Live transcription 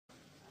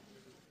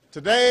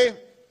Today,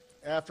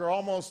 after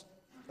almost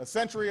a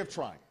century of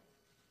trying,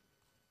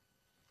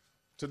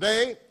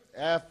 today,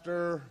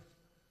 after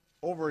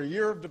over a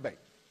year of debate,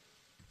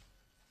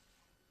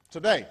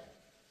 today,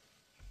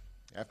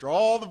 after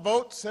all the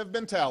votes have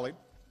been tallied,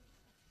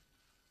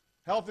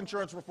 health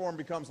insurance reform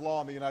becomes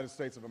law in the United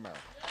States of America.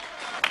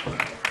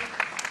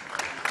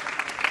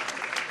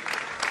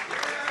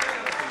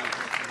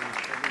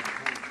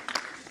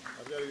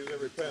 I've got to use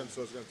every pen,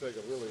 so it's going to take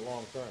a really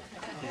long time.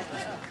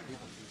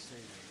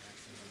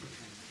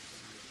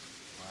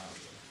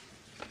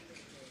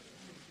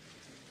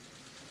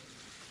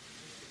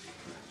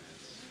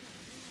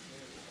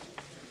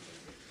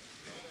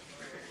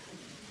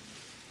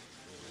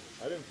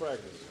 I didn't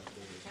practice.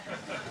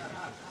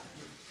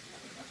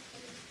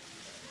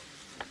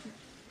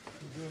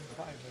 You're doing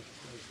fine, Mr.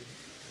 President.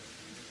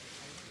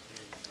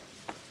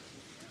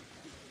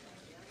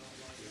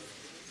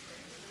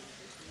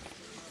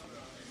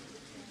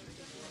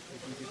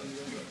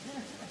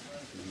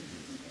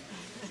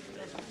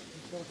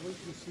 Don't wait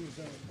to see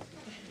that.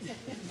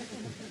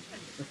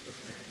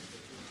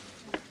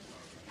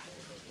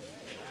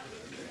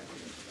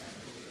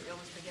 You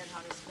almost forget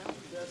how to spell.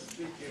 Just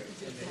speak here.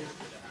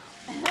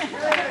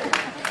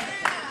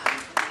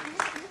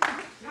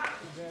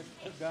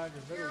 Put down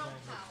your middle name,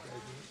 Mr.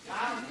 President.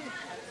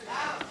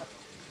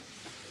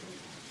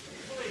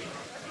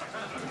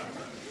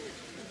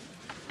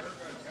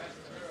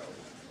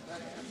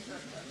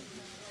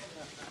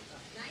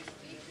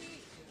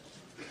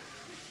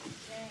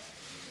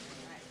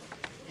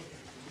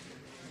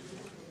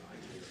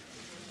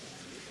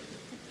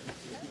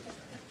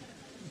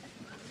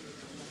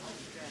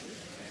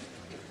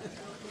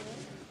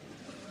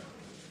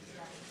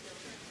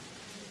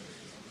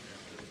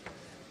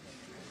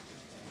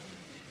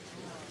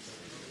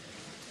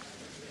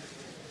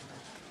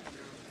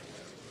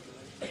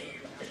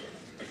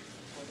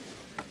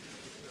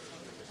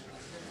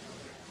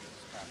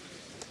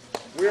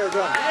 We are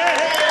done.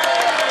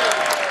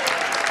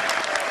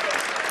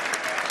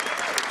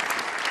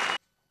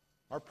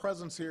 Our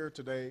presence here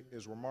today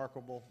is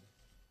remarkable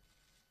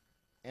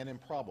and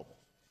improbable.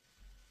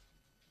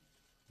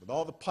 With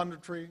all the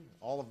punditry,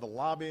 all of the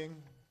lobbying,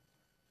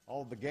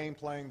 all of the game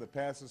playing that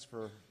passes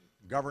for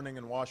governing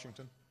in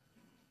Washington,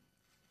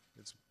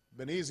 it's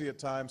been easy at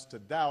times to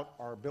doubt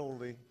our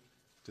ability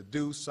to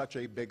do such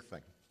a big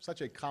thing,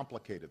 such a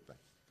complicated thing.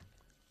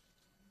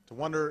 To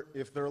wonder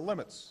if there are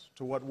limits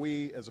to what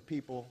we as a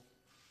people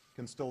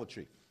can still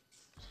achieve.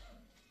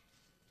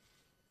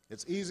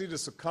 It's easy to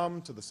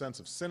succumb to the sense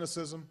of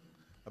cynicism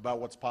about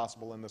what's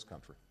possible in this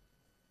country.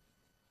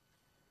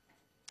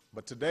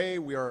 But today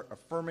we are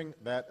affirming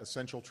that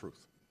essential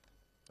truth,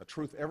 a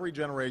truth every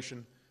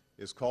generation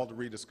is called to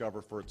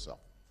rediscover for itself,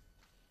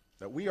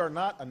 that we are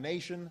not a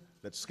nation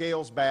that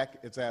scales back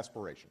its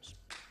aspirations.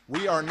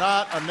 We are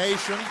not a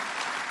nation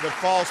that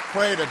falls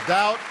prey to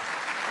doubt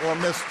or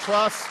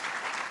mistrust.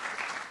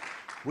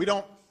 We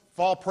don't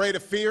fall prey to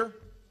fear.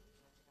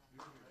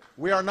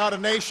 We are not a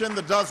nation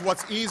that does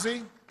what's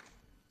easy.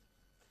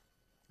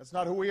 That's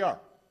not who we are.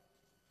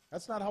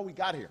 That's not how we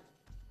got here.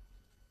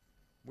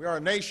 We are a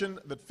nation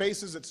that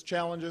faces its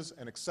challenges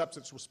and accepts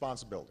its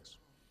responsibilities.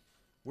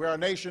 We are a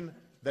nation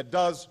that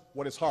does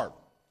what is hard,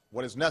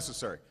 what is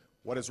necessary,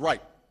 what is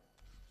right.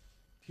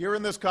 Here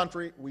in this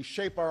country, we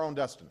shape our own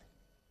destiny.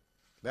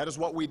 That is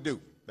what we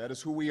do. That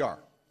is who we are.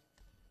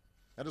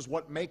 That is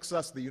what makes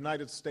us the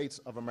United States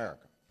of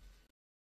America.